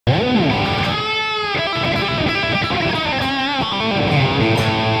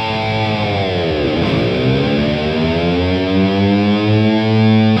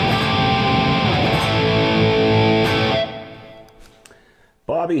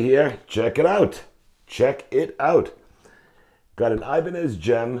Bobby here. Check it out. Check it out. Got an Ibanez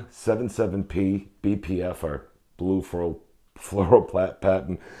JEM 77P BPF, or blue floral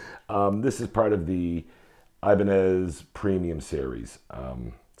pattern. This is part of the Ibanez Premium series.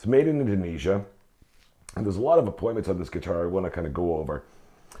 It's made in Indonesia, and there's a lot of appointments on this guitar I want to kind of go over.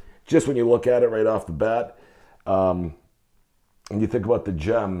 Just when you look at it right off the bat, and you think about the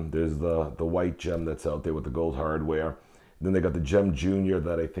JEM, there's the white JEM that's out there with the gold hardware. Then they got the JEM Junior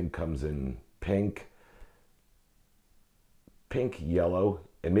that I think comes in pink, yellow,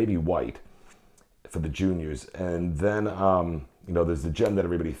 and maybe white for the juniors. And then, you know, there's the JEM that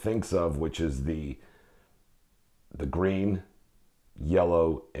everybody thinks of, which is the green,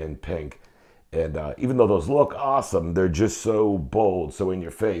 yellow, and pink. And even though those look awesome, they're just so bold, so in your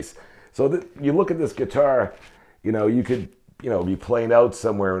face. So you look at this guitar, you know, you could, you know, be playing out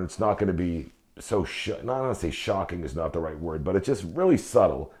somewhere and it's not going to be so, not going to say shocking is not the right word, but it's just really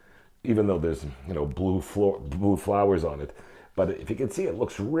subtle, even though there's, you know, blue flowers on it. But if you can see, it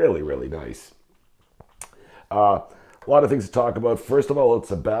looks really, really nice. A lot of things to talk about. First of all,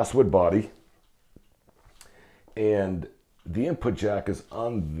 it's a basswood body, and the input jack is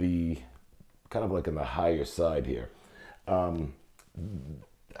on the kind of like on the higher side here.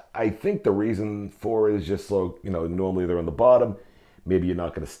 I think the reason for it is just so, you know, normally they're on the bottom. Maybe you're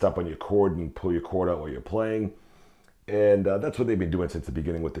not going to step on your cord and pull your cord out while you're playing. And that's what they've been doing since the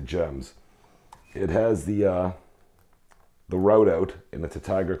beginning with the JEMs. It has the route out, and it's a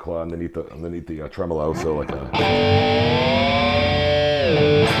tiger claw underneath the tremolo, so like a...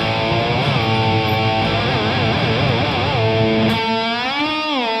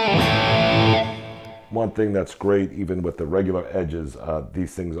 One thing that's great, even with the regular edges,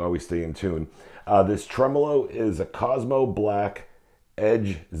 these things always stay in tune. This tremolo is a Cosmo Black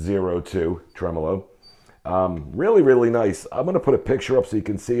Edge 02 tremolo. Really, really nice. I'm going to put a picture up so you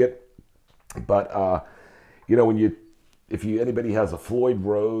can see it. But, you know, if anybody has a Floyd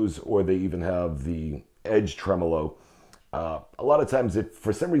Rose, or they even have the Edge tremolo, a lot of times,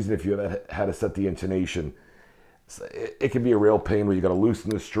 for some reason, if you had to set the intonation, it can be a real pain where you got to loosen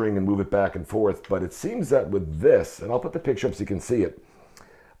the string and move it back and forth. But it seems that with this, and I'll put the picture up so you can see it,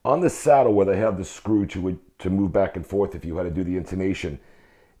 on the saddle where they have the screw to move back and forth if you had to do the intonation,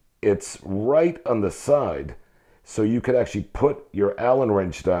 it's right on the side. So you could actually put your Allen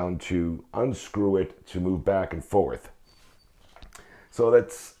wrench down to unscrew it to move back and forth. So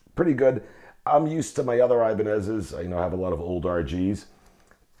that's pretty good. I'm used to my other Ibanez's. I have a lot of old RGs.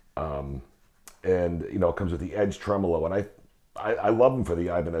 And, you know, it comes with the Edge tremolo. And I love them for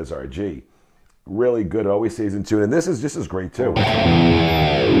the Ibanez RG. Really good. It always stays in tune. And this is just as great, too.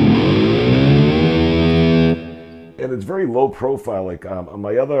 And it's very low profile. Like on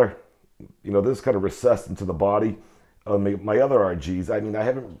my other, you know, this is kind of recessed into the body. On my other RGs, I mean,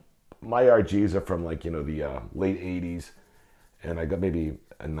 my RGs are from, like, you know, the late 80s. And I got maybe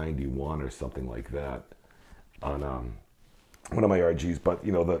a 91 or something like that on one of my RGs. But,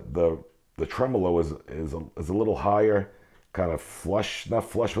 you know, the tremolo is a little higher, kind of flush, not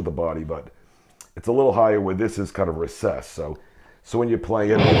flush with the body, but it's a little higher where this is kind of recessed. So when you're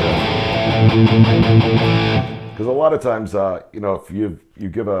playing it, because a lot of times, you know, if you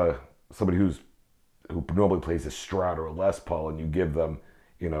give somebody who normally plays a Strat or a Les Paul, and you give them,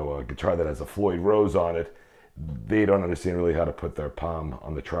 you know, a guitar that has a Floyd Rose on it, they don't understand really how to put their palm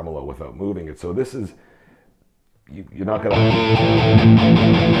on the tremolo without moving it. So this is, you're not gonna,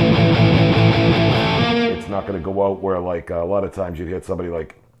 it's not gonna go out where, like, a lot of times you'd hit somebody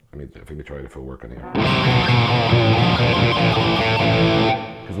like, I mean, if we can try it if it'll work on here.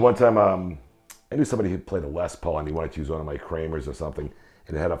 Because one time, I knew somebody who played a Les Paul and he wanted to use one of my Kramers or something,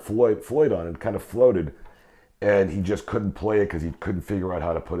 and it had a Floyd on it, and kind of floated, and he just couldn't play it because he couldn't figure out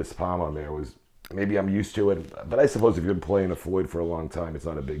how to put his palm on there. It was, maybe I'm used to it, but I suppose if you've been playing a Floyd for a long time, it's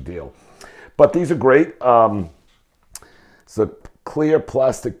not a big deal. But these are great. It's a clear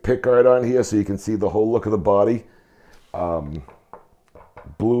plastic pickguard on here so you can see the whole look of the body.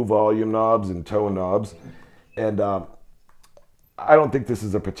 Blue volume knobs and tone knobs. And I don't think this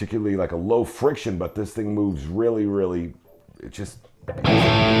is a particularly like a low friction, but this thing moves really, really, it just...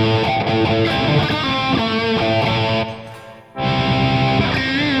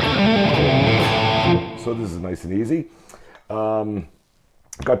 So this is nice and easy.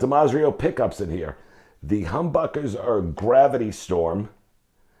 Got DiMaggio pickups in here. The humbuckers are Gravity Storm.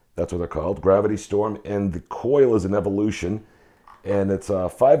 That's what they're called, Gravity Storm. And the coil is an Evolution. And it's a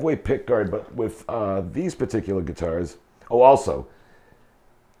 5-way pickguard, but with these particular guitars. Oh, also,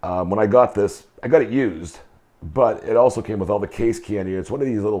 when I got this, I got it used, but it also came with all the case candy. It's one of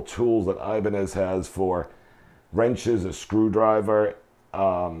these little tools that Ibanez has for wrenches, a screwdriver,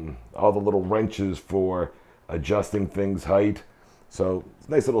 all the little wrenches for adjusting things height. So it's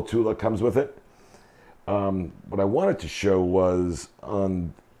a nice little tool that comes with it. What I wanted to show was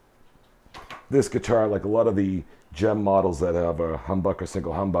on this guitar, like a lot of the JEM models that have a humbucker,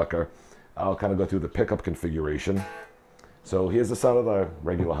 single humbucker, I'll kind of go through the pickup configuration. So here's the sound of the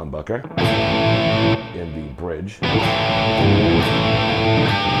regular humbucker in the bridge.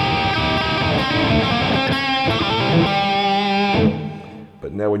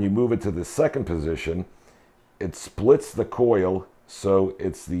 But now when you move it to the second position, it splits the coil, so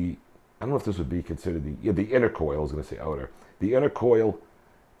it's the, I don't know if this would be considered the inner coil, I was going to say outer. The inner coil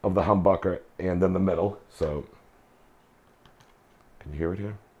of the humbucker and then the middle. So, can you hear it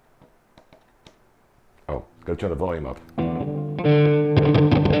here? Oh, gotta turn the volume up.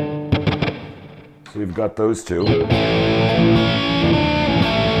 So we've got those two.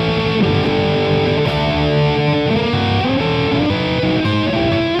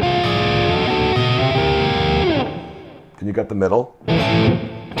 And you got the middle.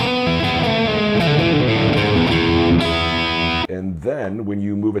 And then when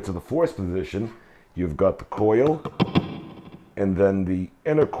you move it to the fourth position, you've got the coil and then the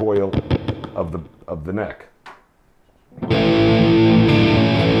inner coil of the neck. So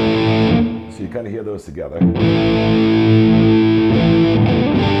you kind of hear those together.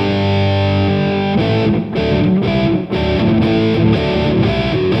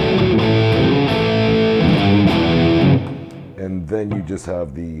 And then you just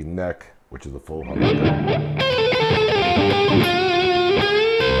have the neck, which is the full humbucker.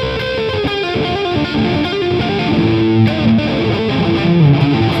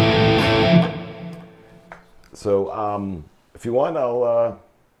 So if you want, I'll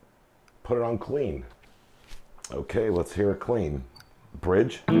put it on clean. Okay, let's hear it clean.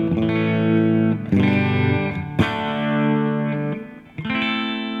 Bridge.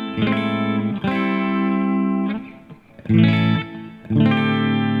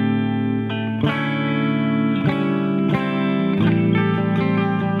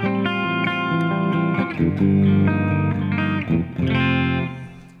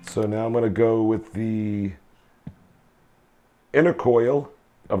 So now I'm going to go with the inner coil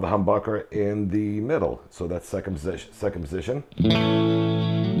of the humbucker in the middle. So that's second position.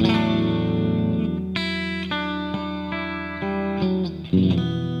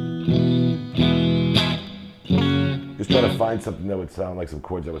 Just trying to find something that would sound like some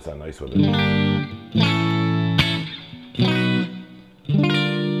chords that would sound nice with it.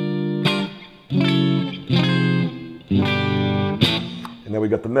 And then we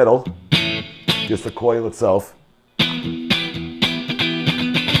got the middle, just the coil itself.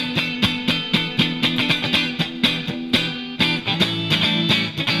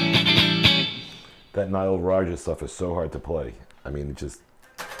 That Nile Rodgers stuff is so hard to play. I mean, it just,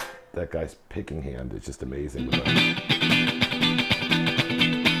 that guy's picking hand is just amazing with that.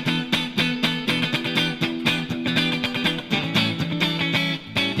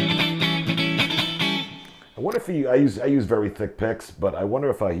 I wonder if I use very thick picks, but I wonder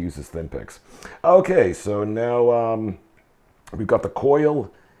if I use his thin picks. Okay, so now we've got the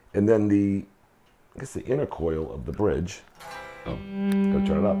coil and then the, I guess the inner coil of the bridge. Oh, go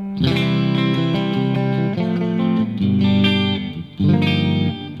turn it up.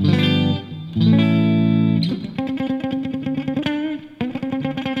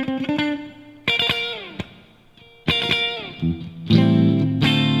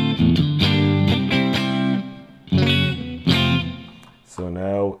 So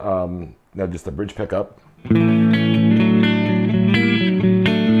now just the bridge pickup.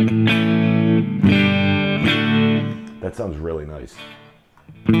 That sounds really nice.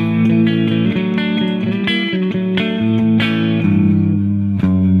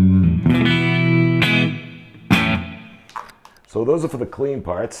 So those are for the clean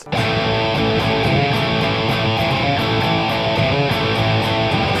parts.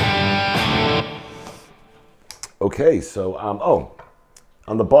 Okay, so oh,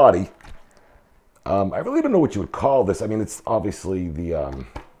 on the body, I really don't know what you would call this. I mean, it's obviously the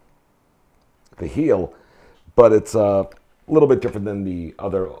heel, but it's a little bit different than the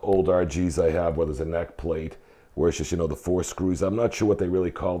other old RGs I have, where there's a neck plate, where it's just, you know, the 4 screws. I'm not sure what they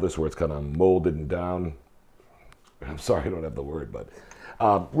really call this, where it's kind of molded and down. I'm sorry, I don't have the word, but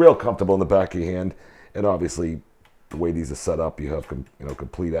real comfortable in the back of your hand. And obviously, the way these are set up, you have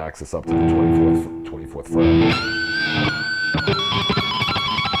complete access up to the 24th fret.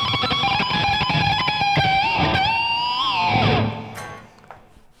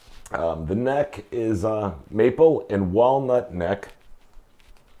 The neck is maple and walnut neck,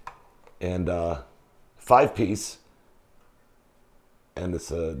 and 5-piece, and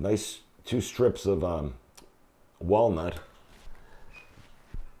it's a nice 2 strips of walnut,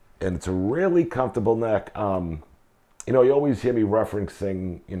 and it's a really comfortable neck. You know, you always hear me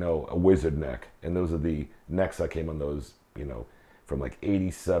referencing, you know, a wizard neck, and those are the necks that came on those, you know, from like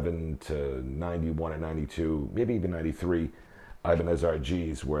 87 to 91 and 92, maybe even 93 Ibanez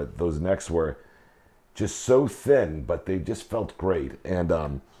RGs, where those necks were just so thin, but they just felt great.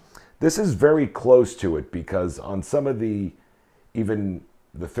 And this is very close to it, because on some of the, even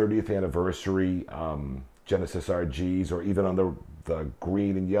the 30th anniversary Genesis RGs, or even on the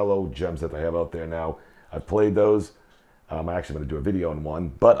green and yellow gems that I have out there now, I've played those. I'm actually going to do a video on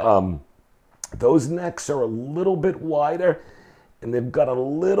one, but those necks are a little bit wider, and they've got a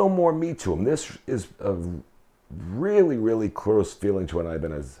little more meat to them. This is a really, really close feeling to an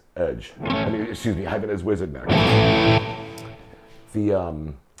Ibanez Edge. I mean, excuse me, Ibanez Wizard neck. The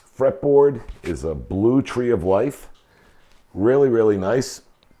fretboard is a blue Tree of Life. Really, really nice.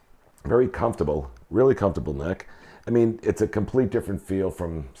 Very comfortable. Really comfortable neck. I mean, it's a complete different feel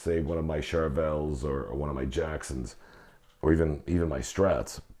from, say, one of my Charvels or one of my Jacksons, or even my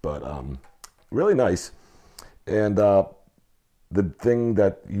Strats. But really nice. And the thing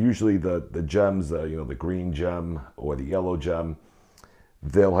that usually the gems, you know, the green gem or the yellow gem,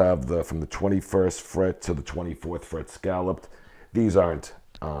 they'll have from the 21st fret to the 24th fret scalloped. These aren't,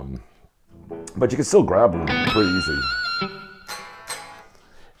 but you can still grab them pretty easy.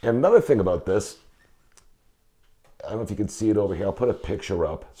 And another thing about this, I don't know if you can see it over here. I'll put a picture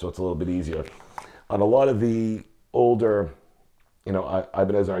up so it's a little bit easier. On a lot of the older, you know,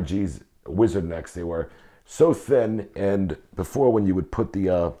 Ibanez RGs, wizard necks, they were so thin, and before, when you would put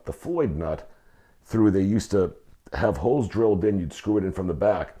the Floyd nut through, they used to have holes drilled in. You'd screw it in from the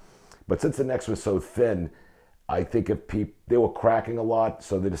back. But since the necks were so thin, I think if they were cracking a lot,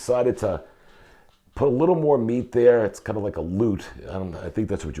 so they decided to put a little more meat there. It's kind of like a lute. I think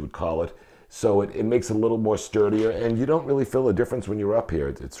that's what you would call it. So it makes it a little more sturdier, and you don't really feel a difference when you're up here.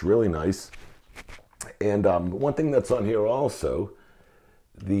 It's really nice. And one thing that's on here also,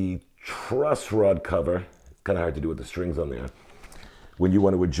 the truss rod cover. It's kind of hard to do with the strings on there. When you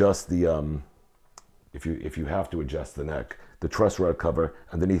want to adjust the, if you have to adjust the neck, the truss rod cover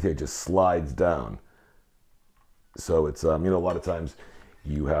underneath here just slides down. So it's, you know, a lot of times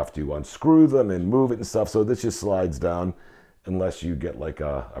you have to unscrew them and move it and stuff. So this just slides down, unless you get like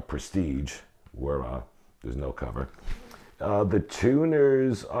a Prestige where there's no cover. The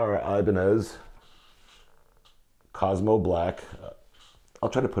tuners are Ibanez Cosmo Black. I'll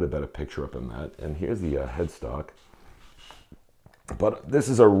try to put a better picture up in that. And here's the headstock. But this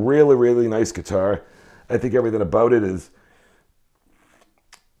is a really, really nice guitar. I think everything about it is,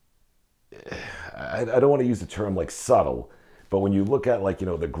 I don't want to use the term like subtle, but when you look at, like, you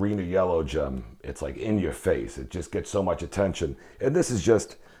know, the green or yellow gem, it's like in your face. It just gets so much attention. And this is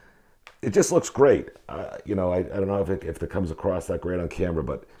just, it just looks great. You know, I don't know if it comes across that great on camera,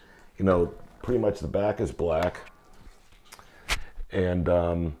 but, you know, pretty much the back is black. And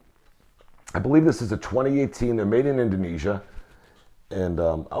I believe this is a 2018. They're made in Indonesia. And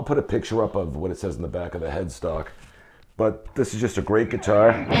I'll put a picture up of what it says in the back of the headstock. But this is just a great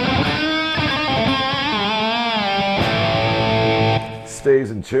guitar.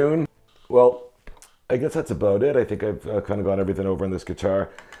 Stays in tune. Well, I guess that's about it. I think I've kind of got everything over on this guitar.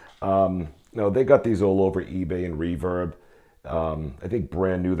 You know, they got these all over eBay and Reverb. I think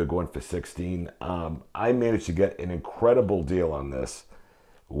brand new, they're going for $16. I managed to get an incredible deal on this,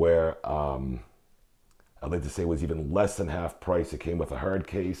 where I'd like to say it was even less than half price. It came with a hard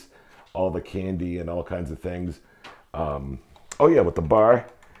case, all the candy and all kinds of things. Oh yeah, with the bar,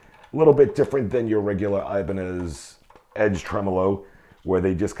 a little bit different than your regular Ibanez Edge tremolo, where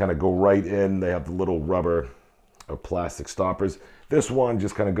they just kind of go right in. They have the little rubber or plastic stoppers. This one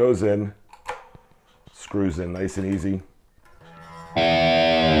just kind of goes in, screws in nice and easy. And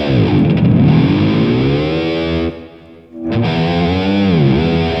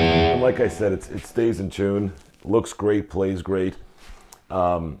like I said, it stays in tune, looks great, plays great.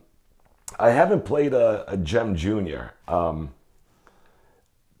 I haven't played a JEM Junior.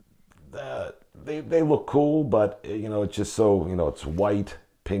 They look cool, but, you know, it's just so, you know, it's white,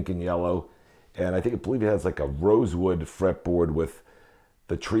 pink, and yellow. And I believe it has like a rosewood fretboard with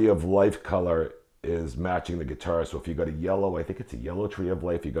the Tree of Life color is matching the guitar. So if you got a yellow, I think it's a yellow Tree of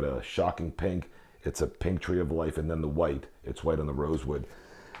Life. You got a shocking pink, it's a pink Tree of Life, and then the white, it's white on the rosewood.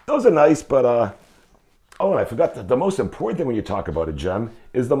 Those are nice, but oh, and I forgot the most important thing when you talk about a JEM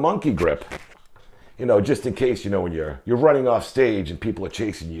is the monkey grip. You know, just in case, you know, when you're running off stage and people are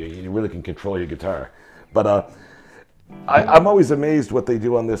chasing you, you really can control your guitar. But I'm always amazed what they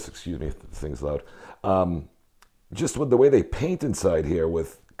do on this. Excuse me, this thing's loud. just with the way they paint inside here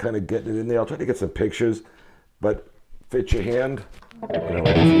with kind of getting it in there. I'll try to get some pictures, but fit your hand.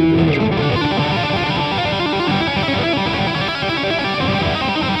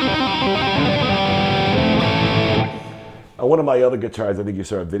 One of my other guitars, I think you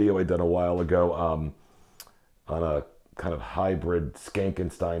saw a video I done a while ago on a kind of hybrid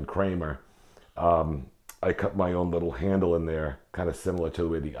Skankenstein Kramer. I cut my own little handle in there, kind of similar to the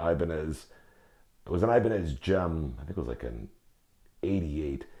way the Ibanez, it was an Ibanez JEM, I think it was like an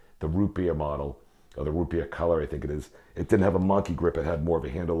 88, the root beer model, or the root beer color, I think it is. It didn't have a monkey grip, it had more of a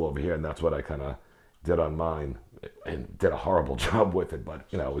handle over here, and that's what I kind of did on mine, and did a horrible job with it, but,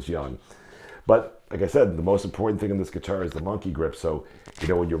 you know, I was young. But, like I said, the most important thing in this guitar is the monkey grip, so, you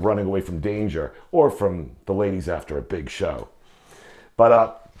know, when you're running away from danger, or from the ladies after a big show.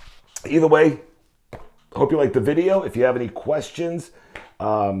 But, either way, hope you liked the video. If you have any questions,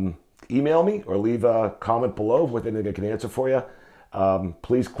 email me or leave a comment below with anything I can answer for you.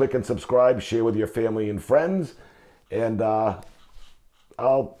 Please click and subscribe, share with your family and friends, and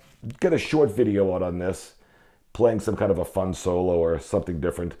I'll get a short video out on this, playing some kind of a fun solo or something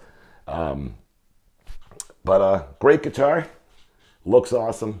different. But great guitar, looks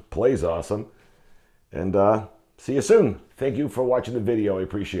awesome, plays awesome, and see you soon. Thank you for watching the video. I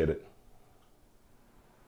appreciate it.